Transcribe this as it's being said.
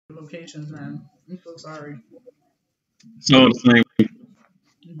locations, man. I'm so sorry. It's all the same.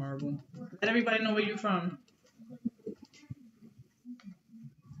 I'm horrible. Let everybody know where you're from.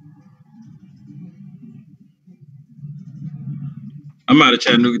 I'm out of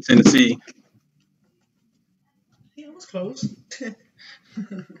Chattanooga, Tennessee. Yeah, it was close.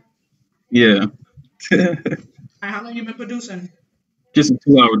 Yeah. And how long you been producing? Just a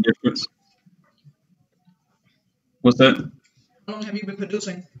 2 hour difference. What's that? How long have you been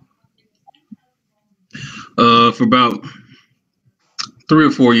producing? For about 3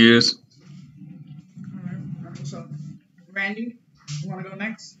 or 4 years. All right. That's what's up. Randy, you want to go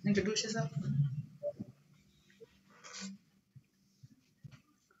next? Introduce yourself.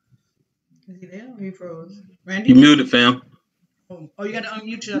 Is he there or he froze? You Randy? muted, fam. Oh, you got to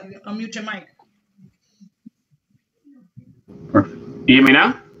unmute your mic. You hear me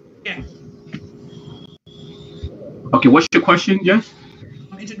now? Yeah. Okay, what's your question, Jess?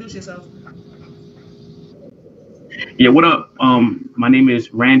 Introduce yourself. Yeah, what up? My name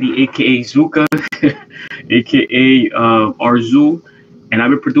is Randy, aka Zuka, aka Arzu, and I've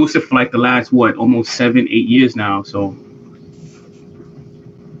been producing for like the last almost 7, 8 years now. So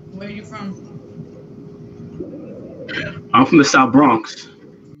Where are you from? I'm from the South Bronx,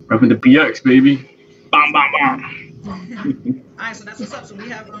 right from the BX, baby. Bam, bam, bam. All right, so that's what's up. So we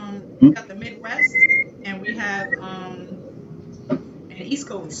have we Hmm? got the Midwest and we have an East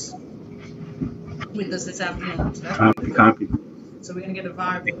Coast with us this afternoon. So that's pretty Copy, cool. copy. So we're gonna get a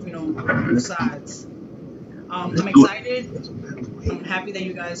vibe of both sides. I'm Let's do it. excited. I'm happy that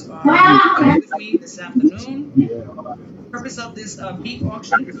you guys are with me this afternoon. The purpose of this beat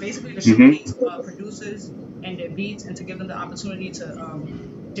auction is basically to Mm-hmm. showcase producers and their beats and to give them the opportunity to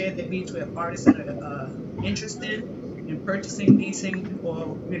share their beats with artists that are interested in purchasing, leasing,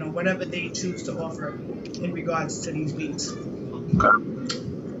 or whatever they choose to offer in regards to these beats. Okay.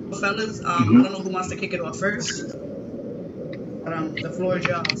 So fellas, I Mm-hmm. don't know who wants to kick it off first, but the floor is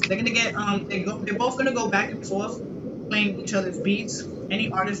yours. They're gonna get they're both gonna go back and forth playing each other's beats.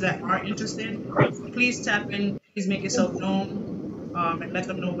 Any artists that are interested, please tap in. Please make yourself known, and let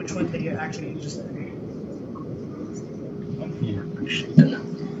them know which one that you're actually interested in. Yeah, appreciate that.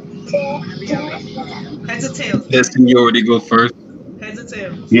 Whenever you're ready. Heads or tails, Let man. seniority go first. Heads or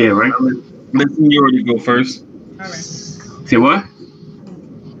tails. Yeah, right. Let seniority go first. All right. Say what?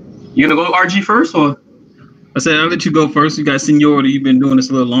 You gonna go RG first or? I said I'll let you go first. You got seniority. You've been doing this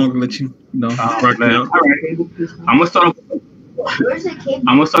a little longer. Let you, rock it Man. out. All right. I'm gonna start.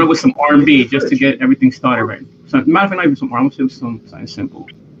 I'm gonna start with some R&B just to get everything started right. So, matter of fact, not even some R. I'm gonna do something simple.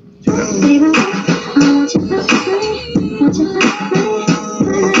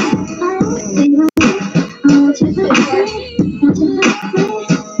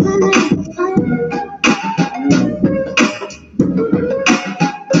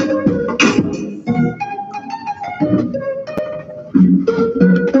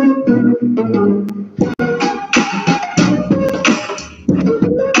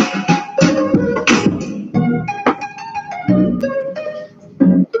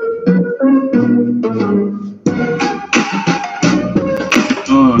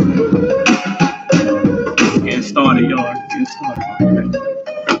 Getting started, y'all. Getting started.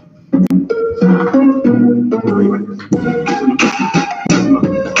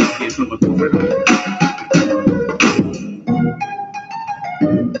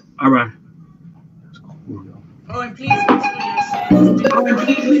 All right. Oh, and please make sure you're sharing this video.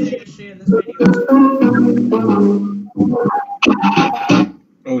 Make sure you're sharing this video.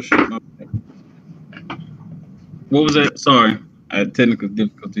 Oh shit. My bad. What was that? Sorry, I had technical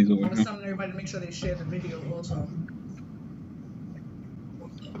difficulties over I was here. telling everybody to make sure they share the video also.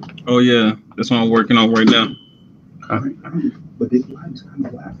 Oh yeah, that's what I'm working on right now. It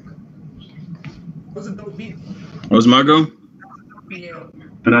was a dope beat. Was my go? Yeah.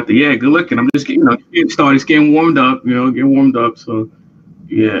 But yeah, good looking. I'm just getting started. It's getting warmed up. Getting warmed up. So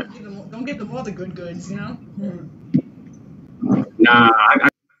yeah. Don't give them all the good goods, Nah, I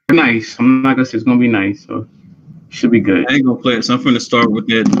nice. I'm not gonna say it's gonna be nice. So should be good. I ain't gonna play it, so I'm finna start with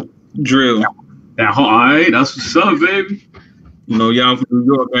that drill. All right, that's what's up, baby. Y'all from New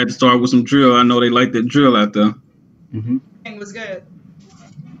York, I had to start with some drill. I know they like that drill out there. Mm-hmm. It was good.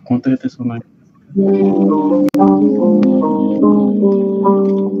 Ponte this one, like.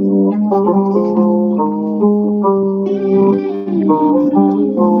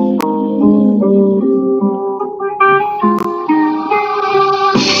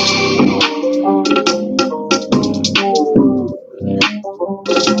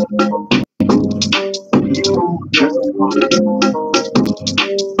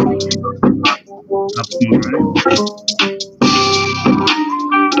 Up, right?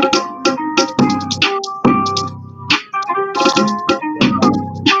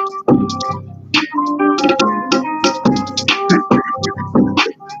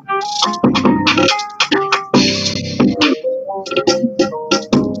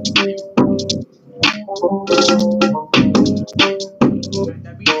 That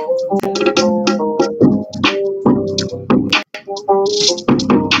beat from Tinder.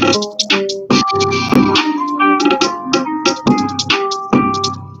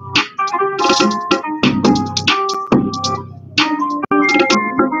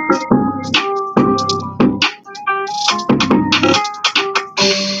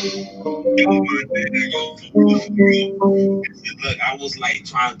 Look, I was like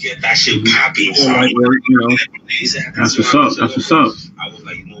trying to get that shit popping. Like work, you know. That's what's up. That's what's up. I was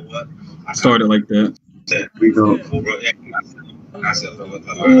like, you know what? I started like that. We go. I said,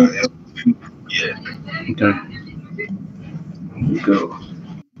 yeah. Okay. Here we go.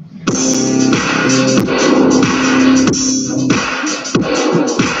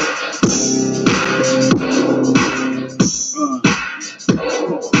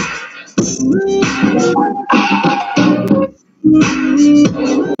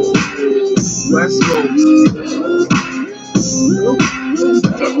 Let's go.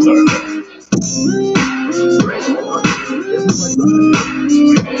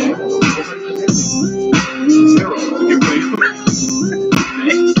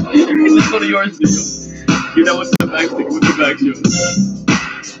 Let's go to yours, video. You know what's the back stick? What's the back show?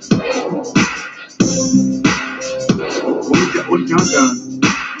 What countdown?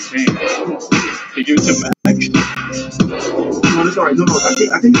 Damn. They give it to Max. No, it's alright. No. I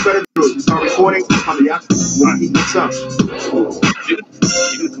think it's better to start recording on the app when he gets up.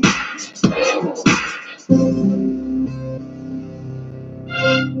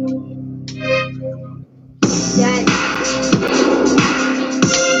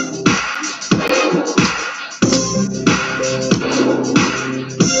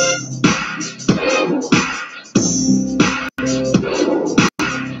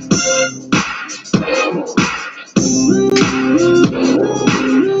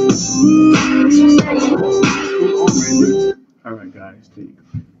 All right, guys. There you go.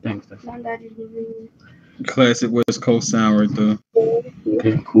 Thanks. Classic West Coast sound right there.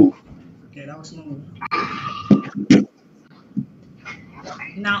 Okay, cool. Okay, that was smooth.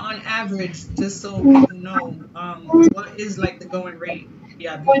 Now, on average, just so you know, what is like the going rate?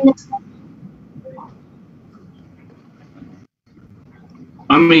 Yeah.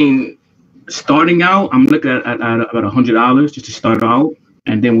 I mean, starting out, I'm looking at about $100 just to start out,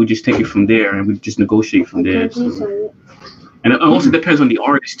 and then we just take it from there, and we just negotiate from there. So. And it also depends on the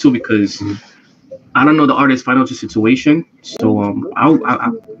artist too, because I don't know the artist's financial situation. So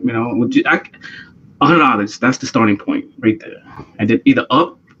 $100. That's the starting point right there, and then either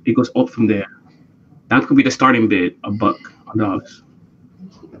up, it goes up from there. That could be the starting bid, $100.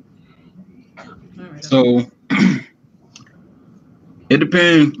 So it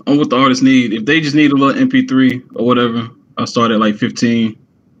depends on what the artist need. If they just need a little MP3 or whatever, I'll start at like 15.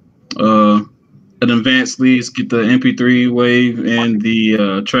 An advanced leads get the MP3 wave, and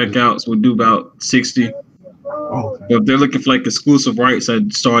the track outs will do about 60. Oh, okay. If they're looking for like exclusive rights,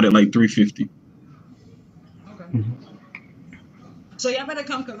 I'd start at like 350. Okay. So y'all better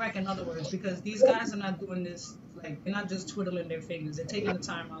come correct, in other words, because these guys are not doing this, like, they're not just twiddling their fingers. They're taking the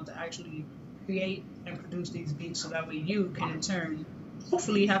time out to actually create and produce these beats so that way you can, in turn,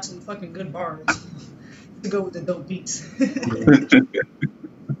 hopefully have some fucking good bars to go with the dope beats.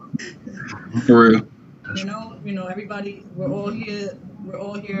 For real. You know, everybody, we're all here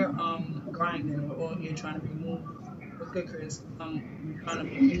grinding. We're all here trying to be moved. What's good, Chris? We're trying to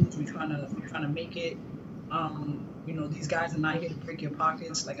be moved. We're trying to make it. You know, these guys are not here to break your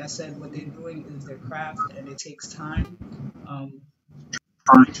pockets. Like I said, what they're doing is their craft, and it takes time. I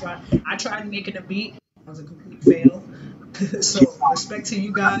tried making a beat. It was a complete fail. So respect to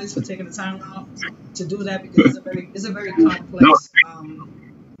you guys for taking the time out to do that, because it's a very complex thing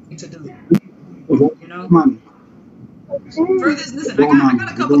to do. You know. Furthest, listen, I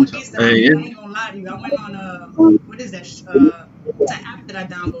got a couple of beats that I ain't gonna lie to you. I went on what is that? It's an app that I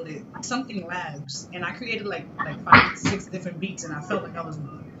downloaded, something Labs, and I created like 5, 6 different beats, and I felt like I was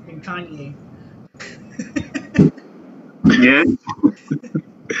in Kanye. Yeah.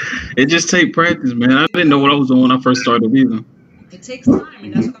 It just take practice, man. I didn't know what I was doing when I first started either. It takes time,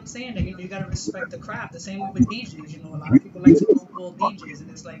 and that's what I'm saying. That you gotta respect the craft. The same way with DJs. You know, a lot of people like to lowball DJs, and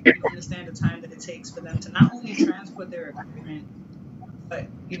it's like you don't understand the time that it takes for them to not only transport their equipment, but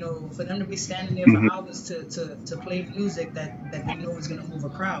you know, for them to be standing there for hours to play music that they know is gonna move a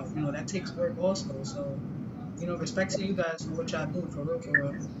crowd. You know, that takes work also. So, you know, respect to you guys for what y'all do, for real, for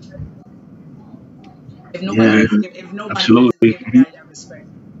real. If nobody is giving y'all respect,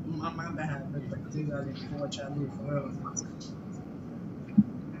 on my behalf, respect to you guys for what y'all do, for real.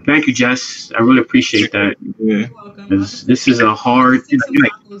 Thank you, Jess. I really appreciate that. Yeah. You're welcome. This is a hard.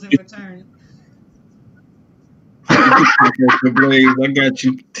 Blaze, I got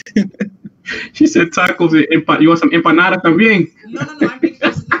you. She said tacos and you want some empanada también? No, I make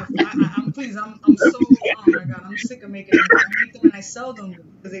this enough. I'm so, oh my God, I'm sick of making them. I make them and I sell them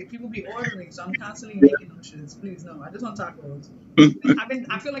because people be ordering, so I'm constantly making them shits. Please, no, I just want tacos.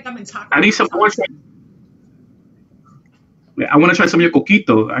 I feel like I've been tacos. I need some more. I want to try some of your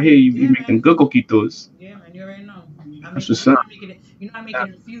coquito. I hear you making good coquitos. Yeah, man, you already know. That's what's up. I'm making it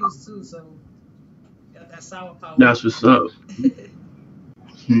infused too, so got that sour power. That's what's up.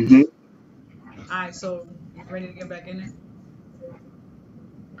 Mm-hmm. Alright, so you ready to get back in there?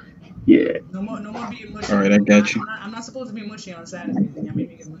 Yeah. No more being mushy. All right, I got you. I'm not supposed to be mushy on Saturdays, and y'all made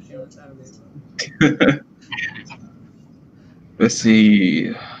me get mushy on Saturdays. So. Let's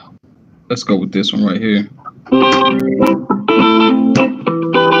see. Let's go with this one right here.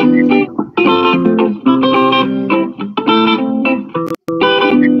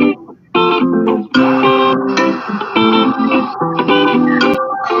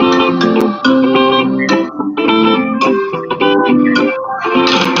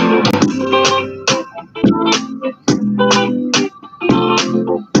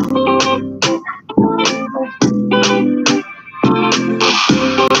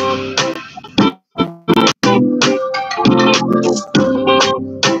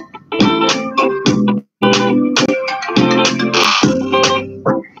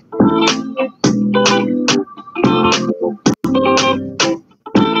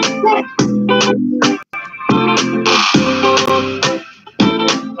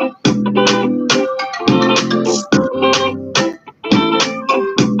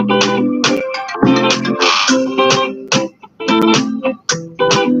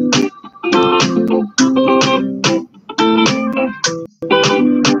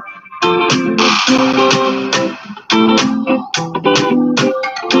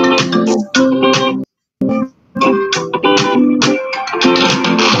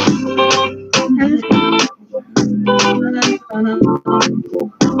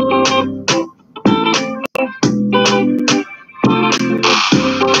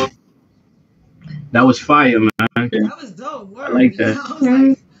 That was fire, man. That was dope. Word. I like that.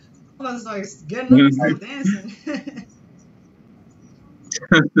 I was like getting up and still dancing.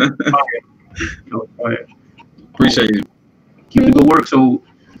 That was fire. Appreciate it. Keep the good work. So,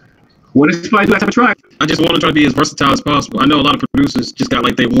 what inspired you guys to have a track? I just want to try to be as versatile as possible. I know a lot of producers just got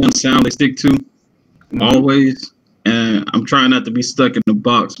like they one sound they stick to always, and I'm trying not to be stuck in the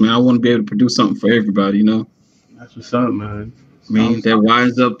box, man. I want to be able to produce something for everybody, you know. That's what's up, man. I mean, that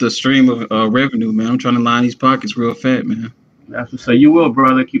winds up the stream of revenue, man. I'm trying to line these pockets real fat, man. That's what's up. You will,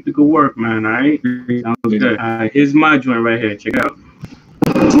 brother. Keep the good work, man. All right. Sounds good. All right. Here's my joint right here. Check it out.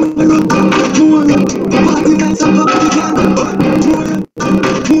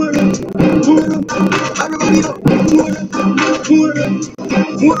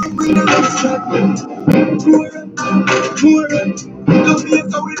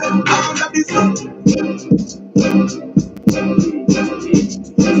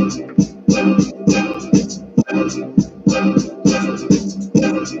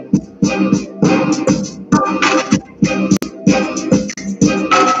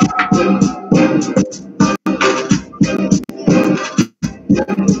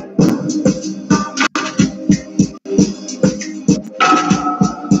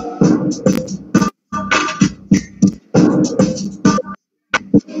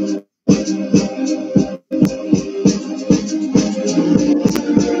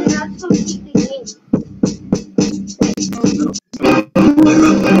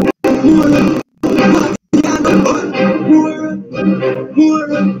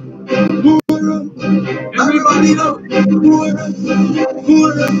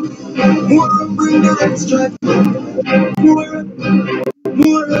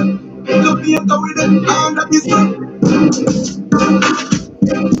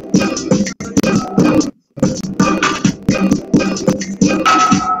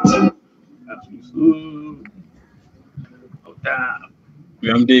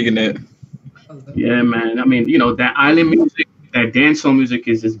 Yeah, I'm digging that. Yeah, man. I mean, you know, that island music, that dancehall music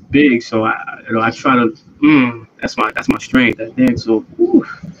is just big. So I try to. That's my strength. That dancehall.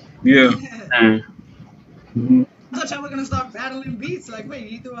 Yeah. Mm-hmm. I thought y'all were gonna start battling beats. Like, wait,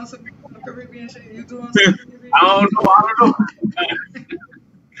 you doing some Caribbean shit? You doing some Caribbean? I don't know.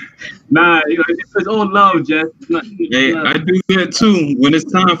 Nah, you know, it's all love, Jess. Hey, I do that too. When it's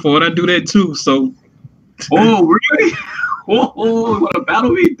time for it, I do that too. So. Oh, really? Oh, what a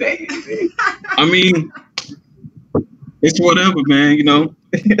battle me, damn. I mean, it's whatever, man. You know.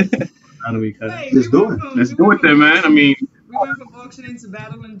 Let's do it. Let's do it then, man. I mean, we went from auctioning to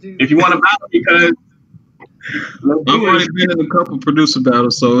battling dudes. If you want to battle, because I've already been in a couple producer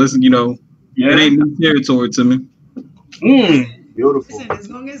battles, so it's it ain't new territory to me. Beautiful. Listen, as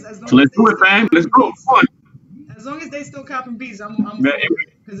long as So let's do it, fam. Let's go. Fun. As long as they still copping beats, I'm for it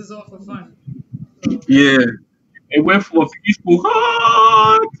because it's all for fun. So, Yeah. It went from a peaceful to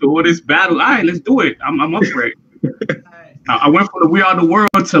all this battle. All right, let's do it. I'm up for it. alright. I went from the We Are the World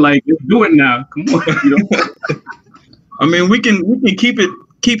to like, let's do it now. Come on, I mean, we can keep it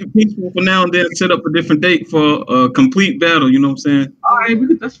peaceful for now and then. Set up a different date for a complete battle. You know what I'm saying? All right,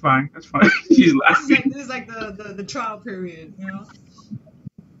 that's fine. That's fine. She's laughing. This is like the trial period, you know.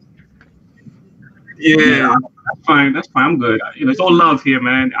 Yeah. That's fine. That's fine. I'm good. It's all love here,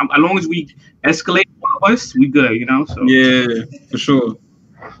 man. As long as we escalate one of us, we good. So Yeah, for sure.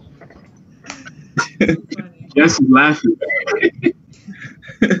 Funny. Jess is laughing.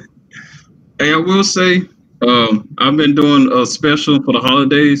 Hey, I will say, I've been doing a special for the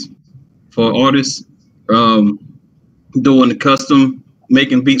holidays for artists, doing the custom,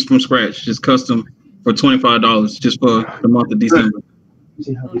 making beats from scratch, just custom for $25, just for the month of December.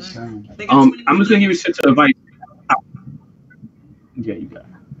 See how this sounds. I'm just gonna give you such advice. Yeah, you got it.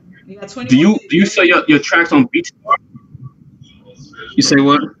 You got 20 Do you sell your tracks on BeatStars? You say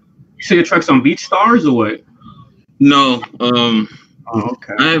what? You sell your tracks on BeatStars or what? No. Oh,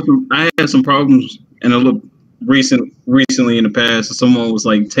 okay. I had some problems in a little recently in the past. Someone was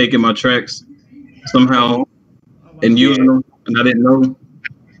like taking my tracks somehow and using them, and I didn't know.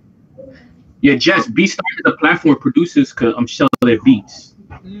 Yeah, Jess, BeatStars is a platform where producers could sell their beats.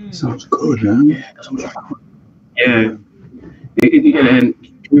 Sounds good, man. Yeah, that's what yeah. And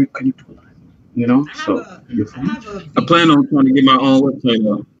can you do that? I plan on trying to get my own website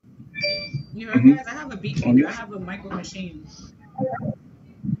up. You heard, guys? I have a beat maker. I have a micro machine.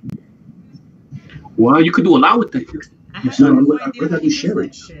 Well, you could do a lot with that. I have no idea how to use share that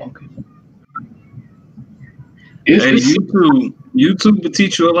it. shit. Okay. And YouTube will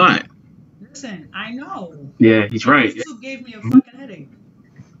teach you a lot. Listen, I know. Yeah, he's right. YouTube gave me a fucking headache.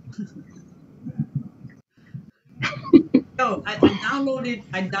 Yo, I downloaded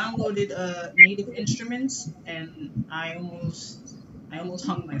Native Instruments, and I almost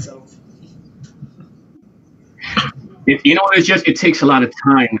hung myself. It takes a lot of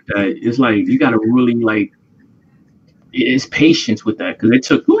time with that. It's like you gotta really it's patience with that because it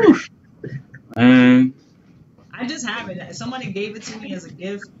took. And I just have it. Somebody gave it to me as a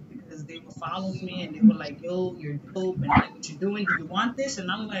gift because they were following me and they were like, "Yo, you're dope, and I like what you're doing. Do you want this?"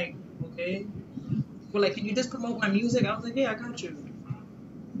 And I'm like, "Okay." Well, like, can you just promote my music? I was like, "Yeah, I got you."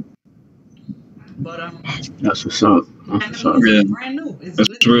 But that's what's up. It's Yeah. brand new. It's That's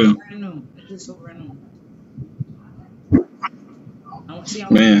literally real. brand new. It's just so brand new. I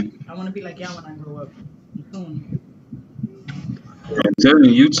want to be like y'all when I grow up. Soon. I'm telling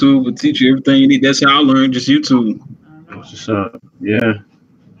you, YouTube will teach you everything you need. That's how I learned, just YouTube. That's what's up. Yeah.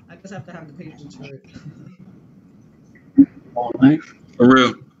 I just have to have the patience for it. All life. For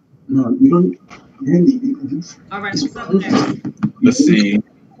real. No, you don't. All right, what's up next? Let's see.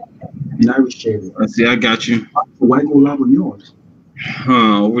 Irish cherry. Let's see. I got you. Why go live on yours?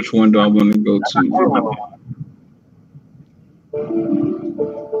 Which one do I want to go to?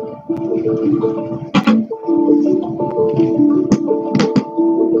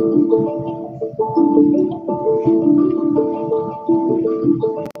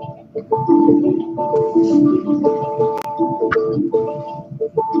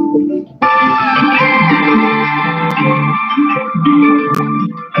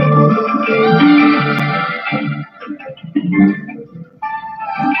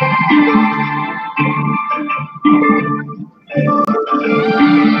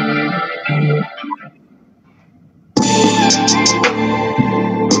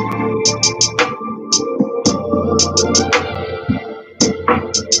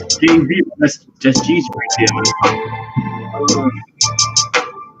 That's just G's right there, man.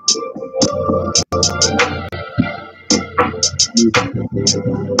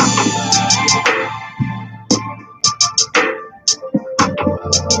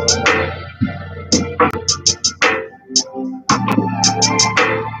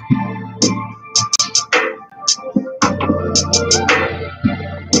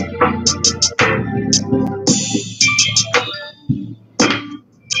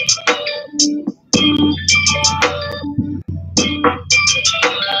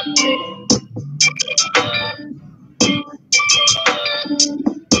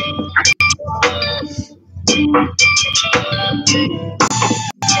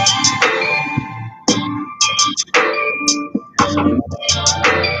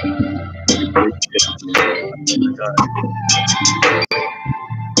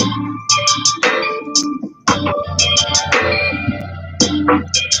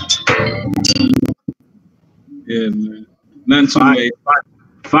 Yeah, man. Nothing too Fire, late.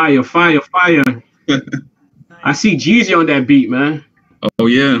 fire, fire, fire. I see Jeezy on that beat, man. Oh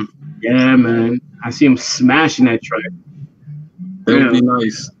yeah, Yeah, man. I see him smashing that track. that would be Yeah.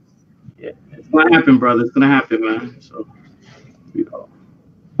 nice. Yeah, it's gonna happen, brother. It's gonna happen, man. So, you know.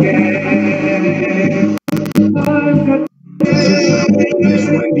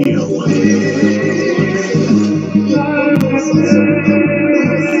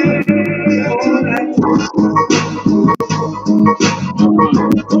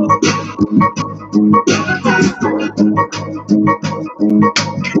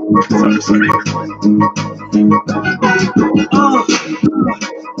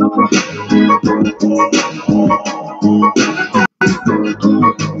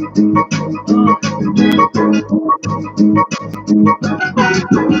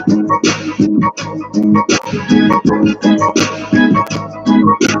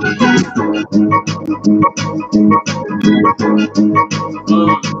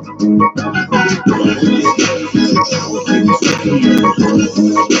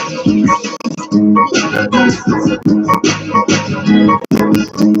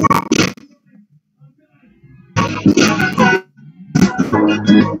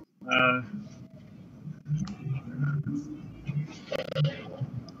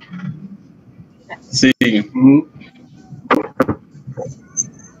 See, Mhm.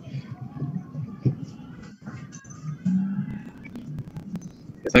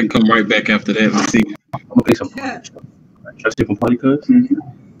 I can come right back after that. Let's see. I'm gonna play some party. Trust it from party, cuz.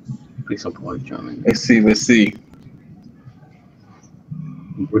 Play some party, John. Let's see. Let's see.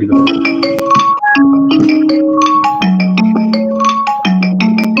 Where'd he go?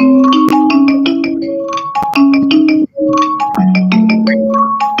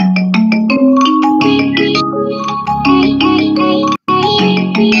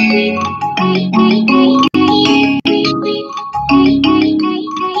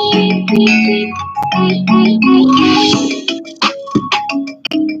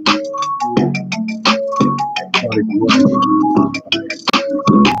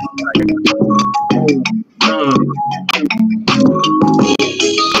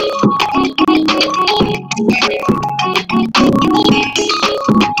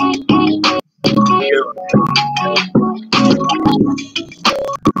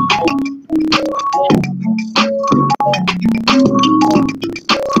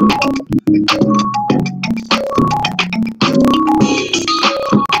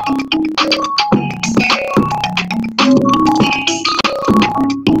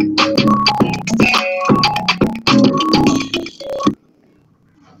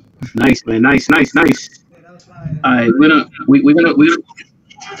 Nice, man. Nice, nice, nice. Yeah, that was fire. All right,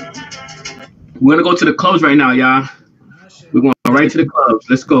 we're gonna go to the clubs right now, y'all. Oh, shit. We're going right to the clubs.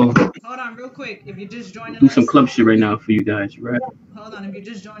 Let's go Hold on, real quick. If you're just joining do us, some club shit right now for you guys, right? hold on. If you're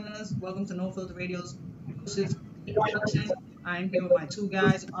just joining us, welcome to No Filter Radio's exclusive introduction. I'm here with my two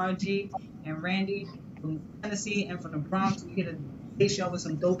guys, RG and Randy from Tennessee and from the Bronx. We're here to face y'all with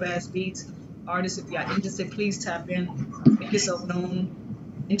some dope ass beats. Artists, if y'all interested, please tap in, make yourself known.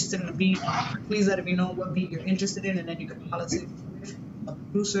 Interested in a beat, please let it be known what beat you're interested in, and then you can politic with a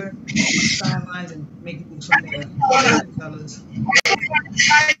producer, sidelines, and make it move from there. Fellas.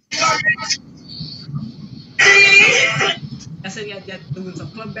 I said you're doing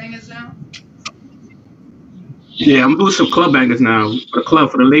some club bangers now. Yeah, I'm doing some club bangers now. For the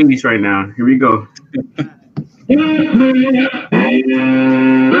club for the ladies right now. Here we go. For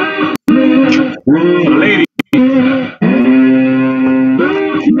the ladies.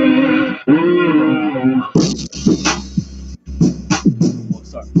 Oh,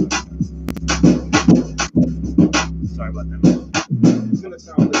 sorry. Sorry about that. It's gonna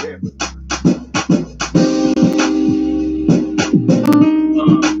sound like that, but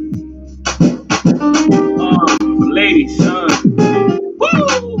For the ladies,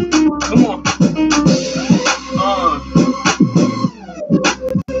 woo! Come on. Come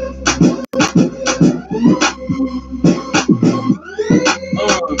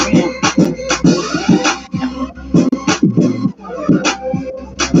on.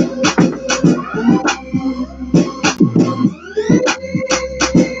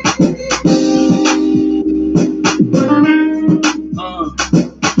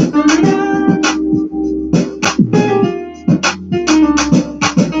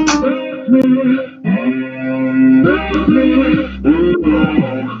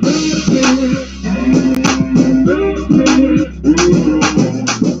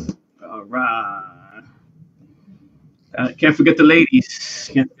 All right. Can't forget the ladies.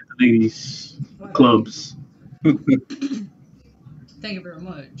 Can't forget the ladies. Clubs. Thank you very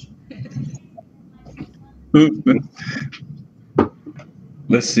much. Let's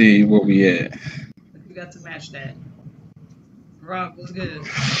see where we at. You got to match that. Rob, what's good?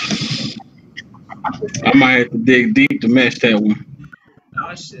 I might have to dig deep to match that one.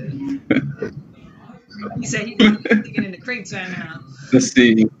 Oh shit. He said he's digging in the crates right now. Let's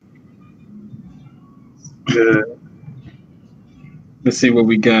see. Let's see what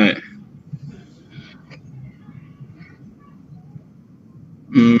we got.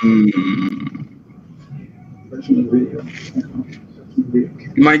 You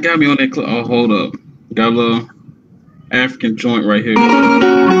might got me on that. Oh, hold up. Got a little African joint right here.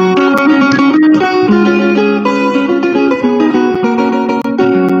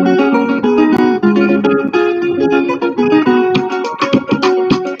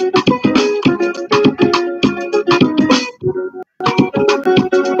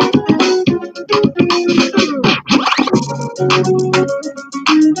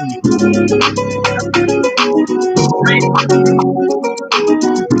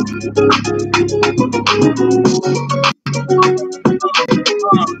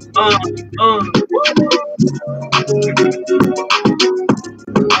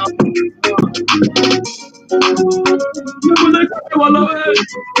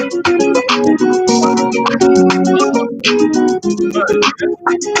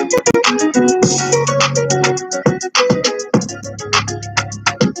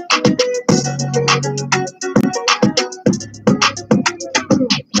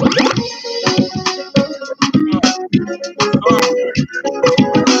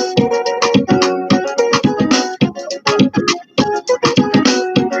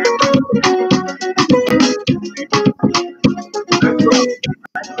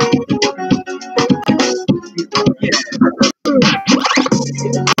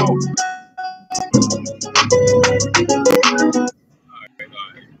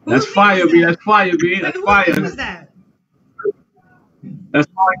 That's fire, B. That's fire, B. That's fire. Who is that? That's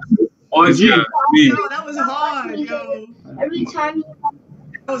fire. RG. Yo, that was hard, yo. Every time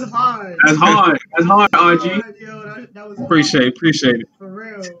That was hard. That's hard. That's hard, RG. Yo, that was hard. Appreciate it. For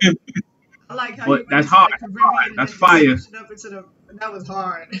real. I like how But you that's went hard. into, like, Caribbean That's and fire. then switched it up into that was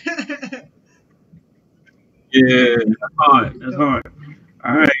hard. Yeah. That's hard. That's hard.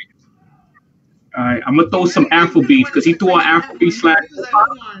 All right. I'm gonna throw some Afro beats because he threw an Afro beat slash.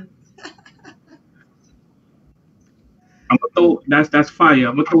 I'm gonna throw that's fire.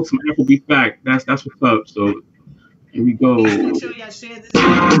 I'm gonna throw some Afro beats back. That's what's up. So here we go. Make sure y'all share this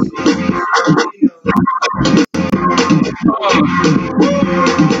video.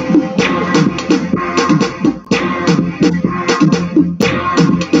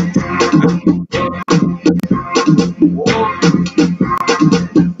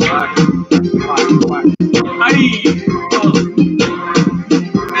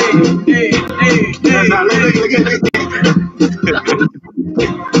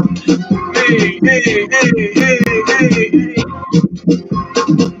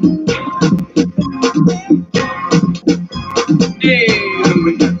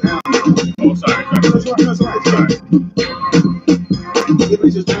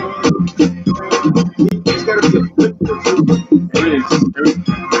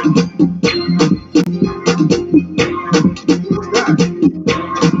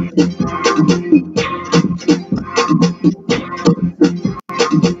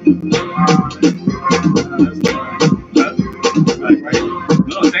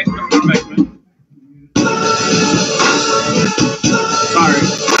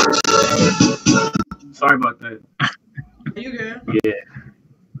 Sorry about that. Are you good? Yeah.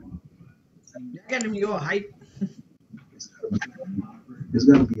 Y'all got me all hype. There's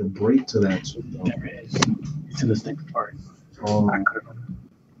got to be a break to that. Too, There is. It's in the second part.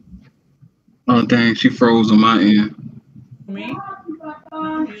 Oh dang, she froze on my end. Me?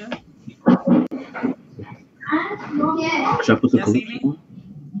 Yeah. Should I put some Y'all see me?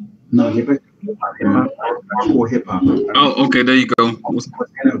 No, get back to hip hop. Or hip hop. Oh, okay, there you go.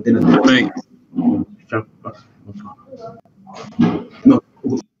 Thanks. No,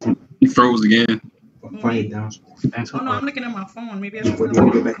 He froze again. find it down. Oh no, I'm looking at my phone. Maybe I should But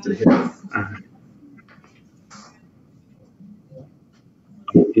you get back to the hip hop.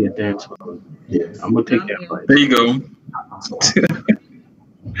 Yeah, dance. Yeah. I'm gonna take that fight. There you go.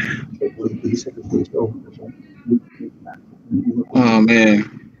 Oh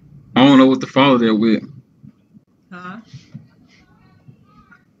man, I don't know what to follow that with. Huh?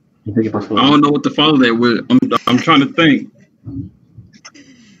 I don't know what to follow that with. I'm trying to think.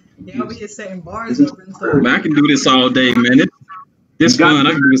 Yeah, I'll be here setting bars up and stuff. Man, I can do this all day, man. It's fun.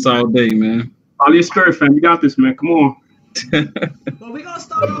 I can do this all day, man. Follow your spirit, fam. You got this, man. Come on. Well, we're gonna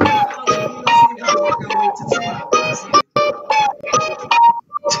start off with we're gonna work our way to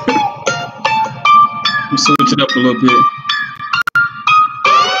I'm switch it up a little bit.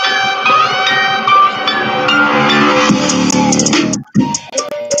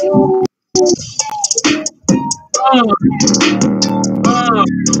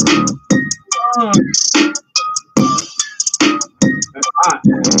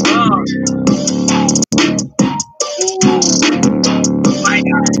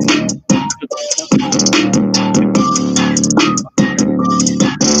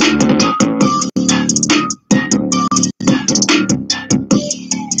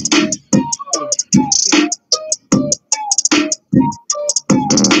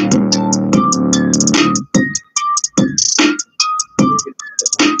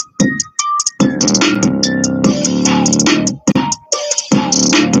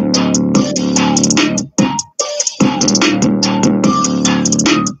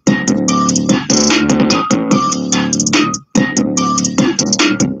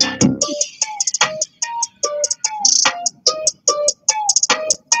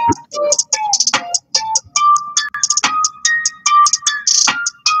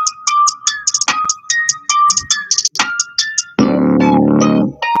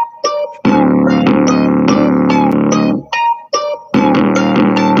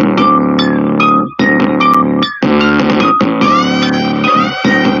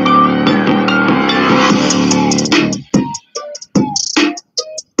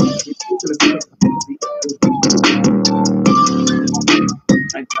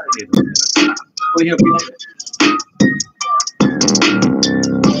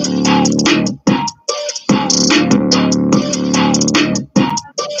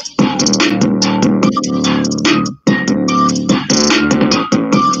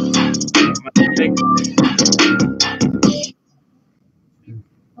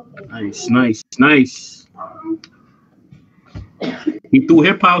 Nice. He threw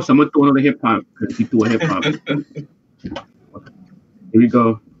hip hop, so I'm gonna throw another hip hop because he threw a hip hop. Here we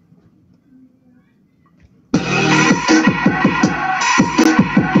go.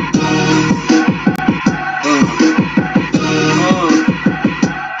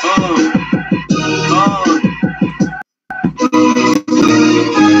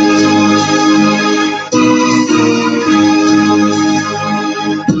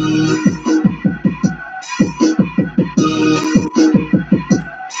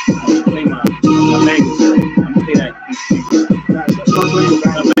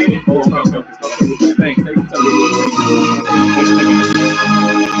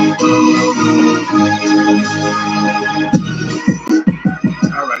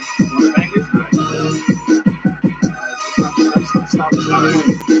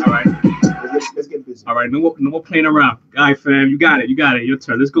 All right, no more playing around. All right, fam, you got it. Your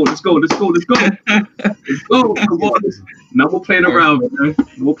turn. Let's go. Let's go. Come on. No more playing around, man.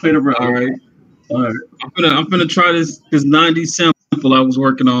 No more playing around. All right. I'm gonna try this 90 sample I was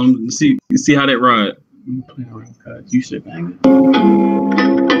working on and see how that ride. No playing around, cuz you said bang.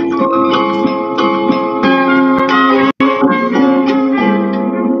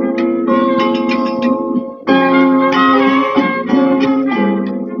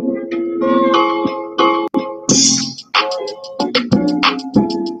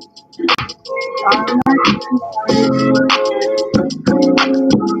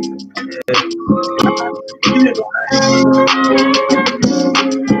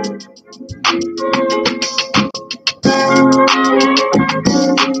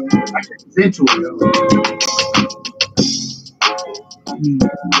 Into it, yo.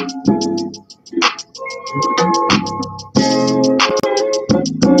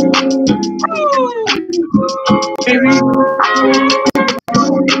 Baby.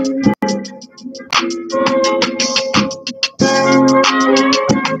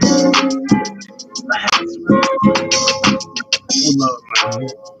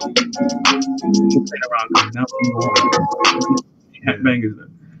 Bangers.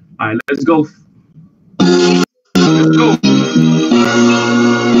 All right, let's go.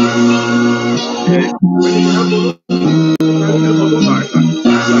 Okay.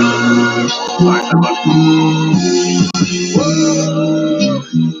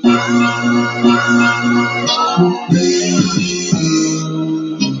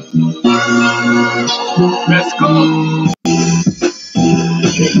 Let's go.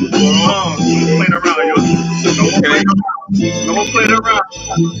 Playing around, yo. No more playing around.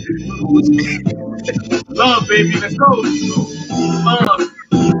 Love, baby. Let's go. Love.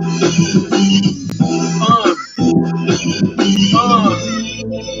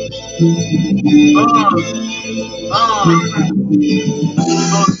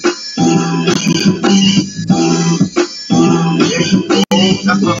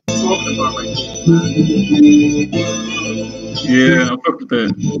 Yeah, I fuck with that.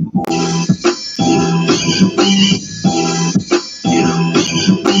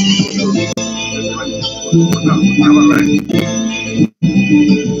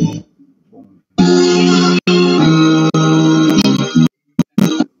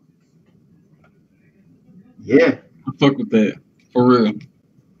 Yeah. I fuck with that. For real.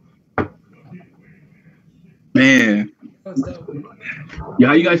 Man. That was dope. Yeah,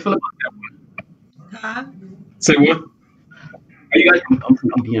 how you guys feel about that one? Huh? Say what? How you guys? I'm from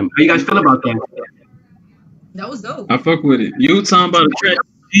EDM. How you guys feel about that? That was dope. I fuck with it. You talking about a track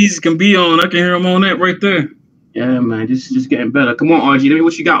Jesus can be on. I can hear him on that right there. Yeah, man, just getting better. Come on, RG. Let me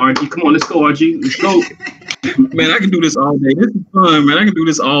what you got, RG. Come on, let's go, RG. Let's go. Man, I can do this all day. This is fun, man. I can do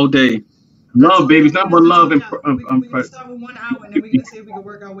this all day. Love, baby. It's nothing but love. We can start with 1 hour and then we're gonna see if we can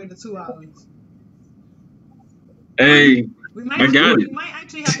work our way to 2 hours. Hey, I got we it. might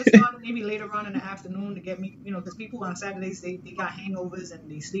actually have to start maybe later on in the afternoon to get me, because people on Saturdays they got hangovers and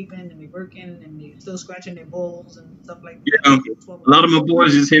they sleeping and they working and they still scratching their balls and stuff like that. Yeah, a lot of my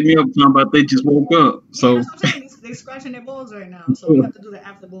boys just hit me up talking about they just woke up. So that's what I'm saying. They scratching their balls right now, so we have to do the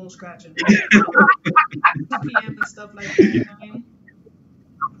after ball scratching. 2 p.m. and stuff like that. You know what I mean?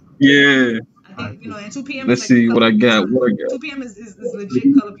 yeah. I think, and 2 p.m. Let's is see like what I got. 2 p.m. is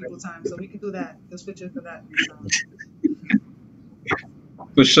legit color people time, so we can do that. We'll switch it for that.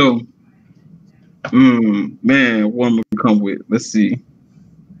 For sure. Man, what am I gonna come with? Let's see.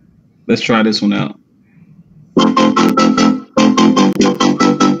 Let's try this one out.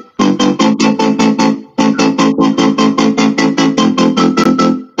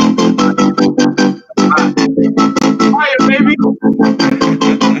 Fire, baby.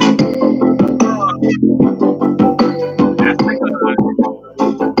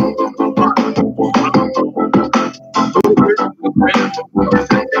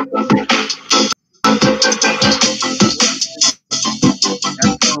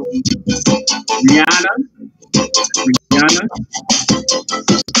 Rihanna.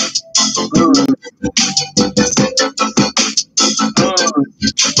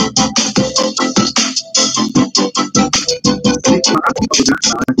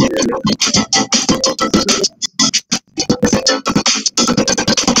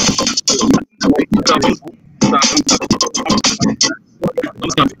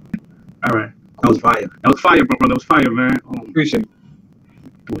 All right. That was fire. That was fire, bro. That was fire, man. Appreciate it.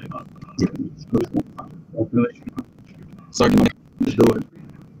 Sorry. Let's do it.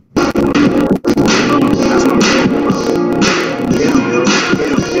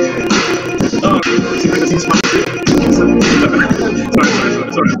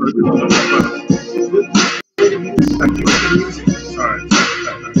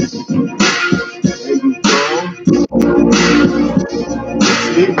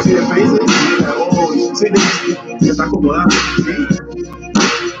 See the faces? Oh, sí, ya está acomodado.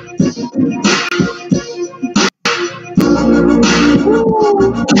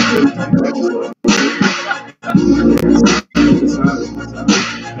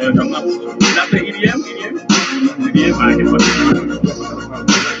 That's the EDM? EDM, I get what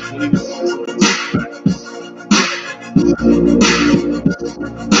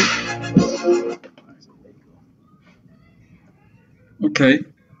Okay.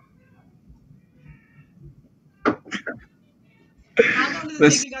 How long does it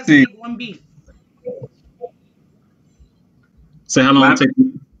Let's take you guys see. to make one beat? Say how long it take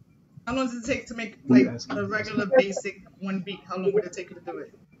you? How long does it take to make like a regular basic one beat? How long would it take you to do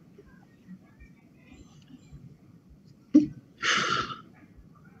it?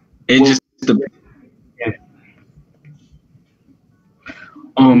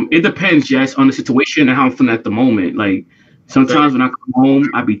 It depends, Jess, on the situation and how I'm feeling at the moment. Like sometimes when I come home,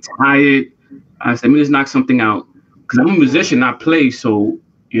 I be tired. I say, let me just knock something out because I'm a musician, I play. So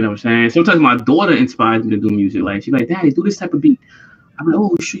you know what I'm saying. Sometimes my daughter inspires me to do music. Like she's like, Daddy, do this type of beat. I'm like,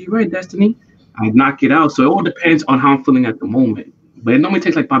 oh, sure, you're right, Destiny. I knock it out. So it all depends on how I'm feeling at the moment. But it normally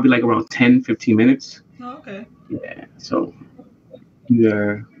takes probably around 10, 15 minutes. Oh, okay. Yeah. So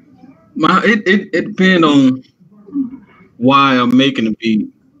yeah. It depends on why I'm making a beat.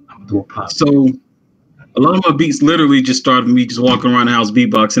 So a lot of my beats literally just started me just walking around the house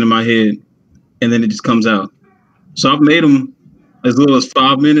beatboxing in my head, and then it just comes out. So I've made them as little as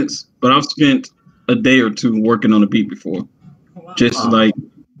 5 minutes, but I've spent a day or two working on a beat before, just to like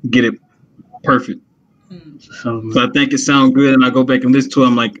get it perfect. So I think it sounds good, and I go back and listen to it.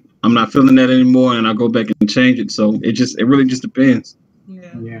 I'm like, I'm not feeling that anymore, and I go back and change it. So it really just depends.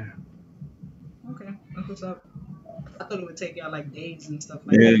 Yeah. Okay, that's what's up. I thought it would take y'all like days and stuff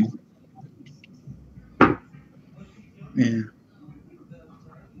like that. Yeah.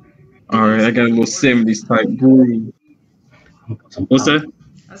 All right, I got a little 70s type groove. What's that?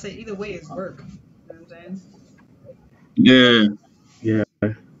 I say either way is work. You know what I'm saying? Yeah.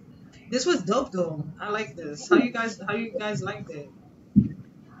 Yeah. This was dope though. I like this. How you guys liked it?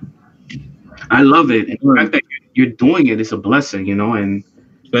 I love it. And the fact that you're doing it is a blessing, you know. And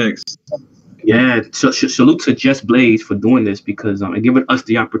Thanks. yeah, so, salute to JesBlaze for doing this because and giving us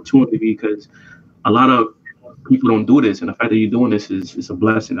the opportunity because a lot of people don't do this, and the fact that you're doing this is a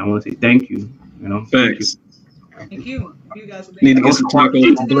blessing. I want to say thank you. You know, Thanks. Thank you. You guys will Need to get some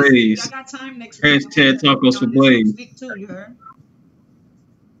tacos for Blaze. I got time next week. Hashtag tacos for Blaze. Next week too, you heard?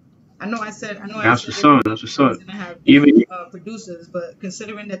 I know I said That's what's up. That's what's up. gonna have Even producers, but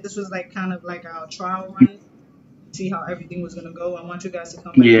considering that this was like kind of like our trial run, see how everything was gonna go. I want you guys to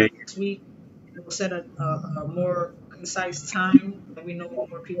come back next week. We'll set a more concise time that we know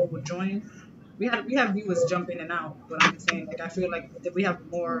more people will join. We have viewers jump in and out, but I'm just saying, like, I feel like if we have a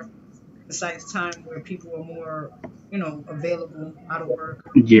more concise time where people are more, you know, available, out of work,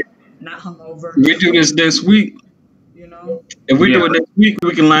 not hungover. We do this next week. You know, if we do it next week,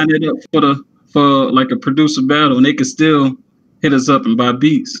 we can line it up for like a producer battle, and they can still hit us up and buy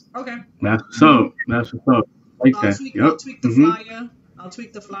beats. Okay. That's what's up. That's what's up. Like I'll that. tweak the flyer. I'll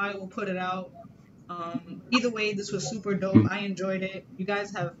tweak the flyer. We'll put it out. Either way, this was super dope. I enjoyed it. You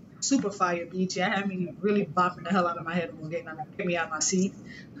guys have super fire beats. Yeah, had me really bopping the hell out of my head and was get me out of my seat.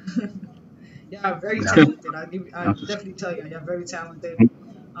 Y'all are very talented. I definitely tell you, y'all very talented.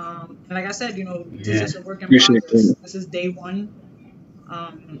 And like I said, you know, this is just a work in progress. This is day one.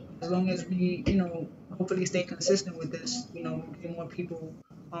 As long as we, you know, hopefully stay consistent with this, you know, we get more people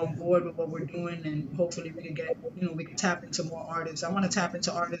on board with what we're doing, and hopefully we can get, you know, we can tap into more artists. I want to tap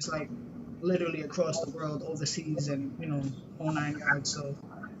into artists like literally across the world, overseas, and, you know, whole 9 yards. So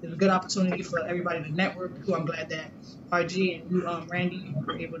it's a good opportunity for everybody to network. Who I'm glad that RG and you, Randy,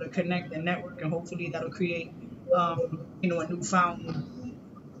 were able to connect and network, and hopefully that'll create, you know, a newfound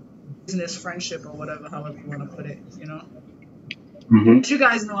business friendship or whatever, however you want to put it, you know. As you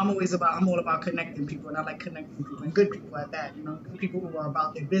guys know, I'm all about connecting people, and I like connecting people, and good people at that, you know, good people who are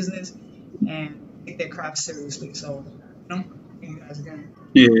about their business and take their craft seriously. So, you know, thank you guys again.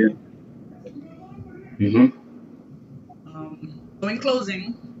 Yeah. So in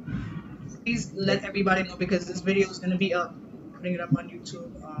closing, please let everybody know, because this video is going to be up, putting it up on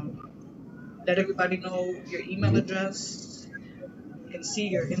YouTube. Let everybody know your email address. You can see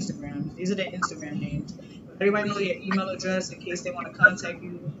your Instagram. These are their Instagram names. Everybody know your email address in case they want to contact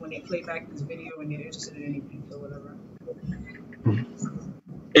you when they play back this video and they're interested in anything or whatever.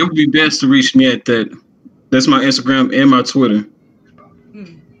 It would be best to reach me at that. That's my Instagram and my Twitter.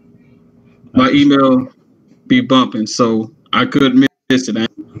 My email be bumping, so I could miss it.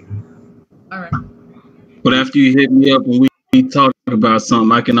 All right. But after you hit me up and we talk about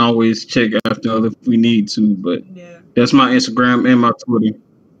something, I can always check after if we need to. But that's my Instagram and my Twitter.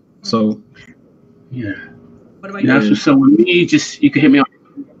 So What about you? So with me, just you can hit me on.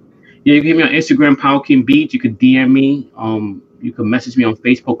 Yeah, you can hit me on Instagram, Power King Beats. You could DM me. You can message me on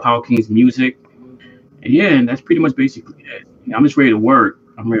Facebook, Power King's Music. And that's pretty much basically it. I'm just ready to work.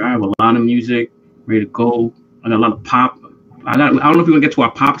 I have a lot of music ready to go. I got a lot of pop. I don't know if we're gonna get to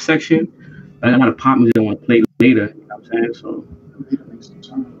our pop section. I got a lot of pop music I want to play later. You know what I'm saying? So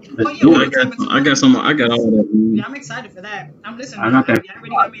let's do it. I got all that. Yeah, I'm excited for that. I'm listening. I got that. Y'all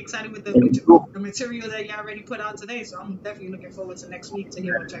already got me excited with the material that y'all already put out today. So I'm definitely looking forward to next week to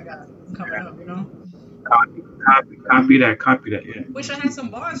hear what y'all got coming up. You know. Copy that. Yeah. Wish I had some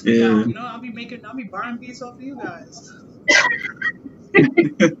bars for y'all. You know, I'll be borrowing beats off of you guys.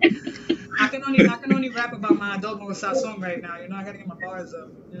 I can only rap about my Adobo and song right now. You know, I gotta get my bars up.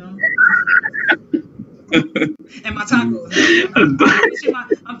 You know. And my tacos.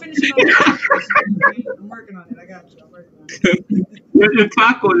 I'm finishing all the tacos. I'm working on it. I got you. I'm working on it. Your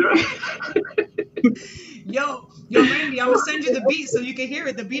tacos, right? Yo, Randy, I'm gonna send you the beat so you can hear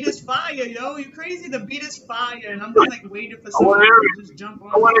it. The beat is fire, yo. You crazy? The beat is fire, and I'm just like waiting for someone to just jump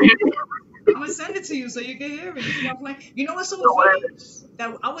on. I'm gonna send it to you so you can hear it. You know what's so funny?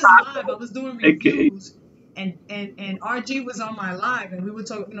 That I was live. I was doing reviews. And RG was on my live, and we would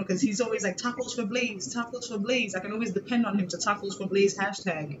talk, you know, because he's always like tacos for Blaze. I can always depend on him to tacos for Blaze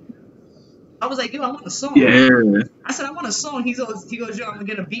hashtag. I was like, yo, I want a song. Yeah. I said, I want a song. He goes, yo, I'm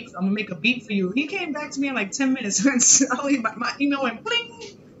gonna make a beat for you. He came back to me in like 10 minutes. My email went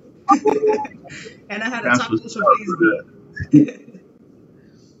bling, and I had a tacos for Blaze.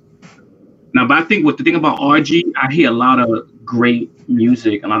 Now, but I think the thing about RG, I hear a lot of great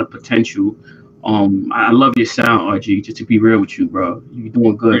music, a lot of potential. I love your sound, RG. Just to be real with you, bro, you're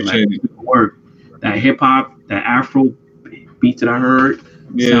doing good, man. Good work. That hip hop, that Afro beats that I heard.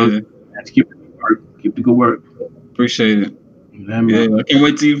 Yeah. Keep the good work. Appreciate it. Yeah, I can't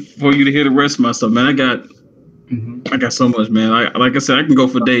wait for you to hear the rest of my stuff, man. I got so much, man. Like I said, I can go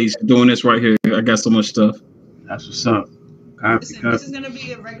for days doing this right here. I got so much stuff. That's what's up. Listen, this is gonna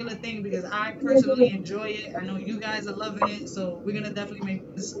be a regular thing because I personally enjoy it. I know you guys are loving it, so we're gonna definitely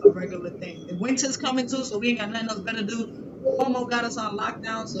make this a regular thing. The winter's coming too, so we ain't got nothing else better to do. Cuomo got us on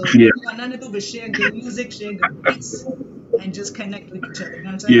lockdown, so we got nothing to do but share good music, share good beats, and just connect with each other. You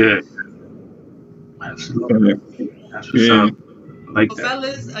know what I'm saying? Yeah, absolutely. That's what's up. Like so,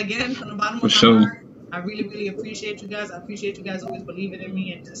 fellas, again, from the bottom of my heart, I really, really appreciate you guys. I appreciate you guys always believing in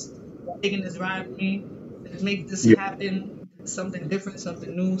me and just taking this ride with me. To make this happen, something different,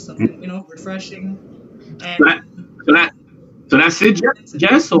 something new, something refreshing. And so that's it,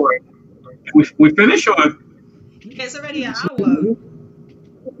 Jess, or we finish or? Yeah, it's already an hour.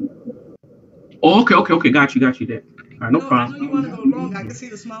 Oh, okay, got you there. All right, no problem. I know you want to go long. I can see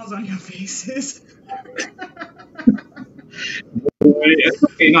the smiles on your faces.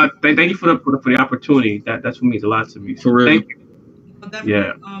 Okay, no, thank you for the opportunity. That's what means a lot to me. For real. Thank you. Definitely.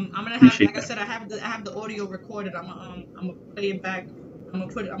 Yeah. I'm gonna have, like I said, I have the audio recorded. I'm gonna play it back. I'm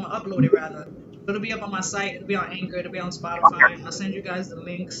gonna upload it rather. It'll be up on my site. It'll be on Anchor. It'll be on Spotify. And I'll send you guys the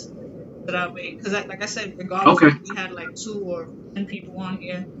links. So that way, because like I said, regardless if we had like 2 or 10 people on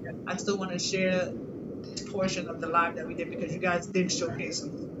here, I still want to share this portion of the live that we did because you guys did showcase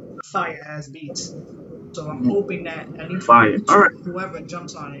some fire ass beats. So I'm hoping that at least whoever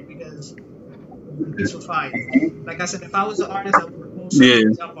jumps on it because the beats were fire. Like I said, if I was an artist, I would most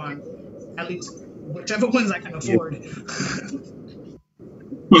certainly jump on at least whichever ones I can afford.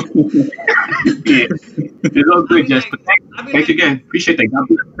 It's all good, Jess. Thanks again. Appreciate that. God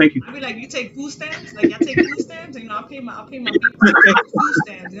bless. Thank you. I'll be like, you take food stamps? Like, I take food stamps? And, I'll pay my beats with food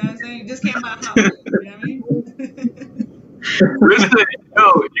stamps. You know what I'm saying? It just came out how? You know what I mean? Listen,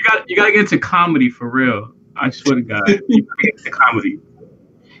 you gotta get into comedy for real. I swear to God. You gotta get into comedy.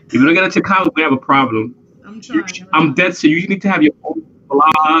 If you don't get into comedy, we have a problem. I'm trying. I'm dead, so you need to have your own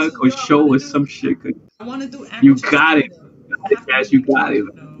blog or show or some shit. I want to do amateur. You got it. Yes, you got it.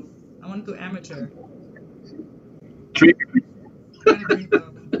 I want to do amateur.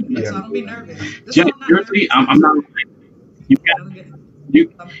 Yeah. So I don't be nervous. Seriously, I'm not.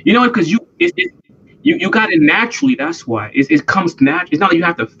 You know, because you got it naturally. That's why it comes natural. It's not like you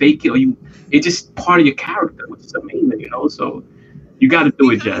have to fake it or it's just part of your character, which is amazing. So you got to do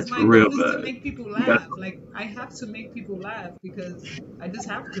it, Jess, for real. To make people laugh. Like I have to make people laugh because I just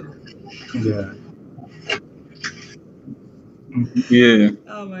have to. Yeah. Yeah.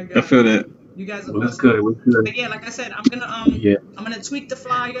 Oh my God. I feel that. You guys are What's good. But yeah, like I said, I'm gonna tweak the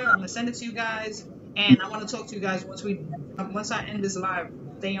flyer. I'm gonna send it to you guys, and I want to talk to you guys once I end this live.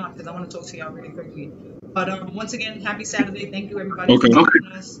 Stay on because I want to talk to y'all really quickly. But once again, happy Saturday. Thank you everybody for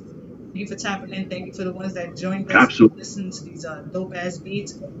joining us. Thank you for tapping in. Thank you for the ones that joined us. Absolutely. Listen to these dope ass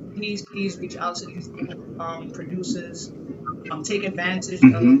beats. Please reach out to these producers. Take advantage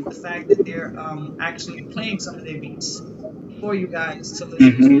of the fact that they're actually playing some of their beats for you guys to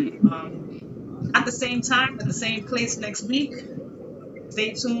listen to. At the same time, at the same place next week.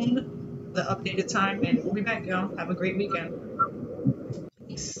 Stay tuned for the updated time, and we'll be back, y'all. Have a great weekend.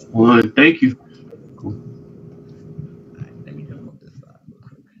 Peace. Well, thank you. Cool. All right, let me download this file real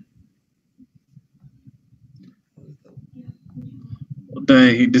quick.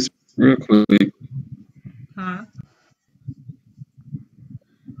 Dang, he just real quick. Huh?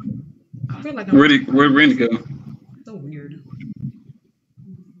 I feel like where'd Randy go? So weird.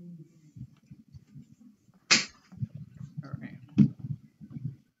 All right.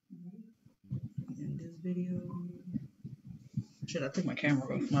 In this video. Shit, I took my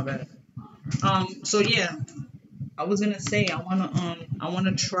camera off. My bad. So yeah, I was gonna say I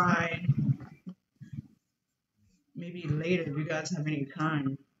wanna try maybe later if you guys have any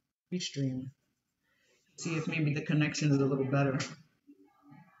time restream. See if maybe the connection is a little better.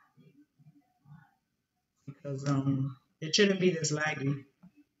 Because it shouldn't be this laggy.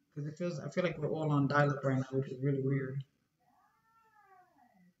 Because I feel like we're all on dial-up right now, which is really weird.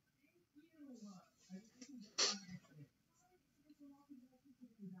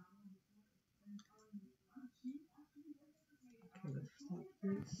 Okay, let's stop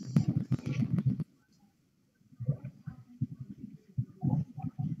this.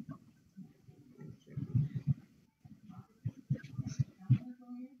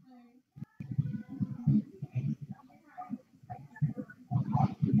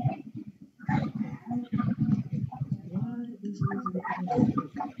 Why is this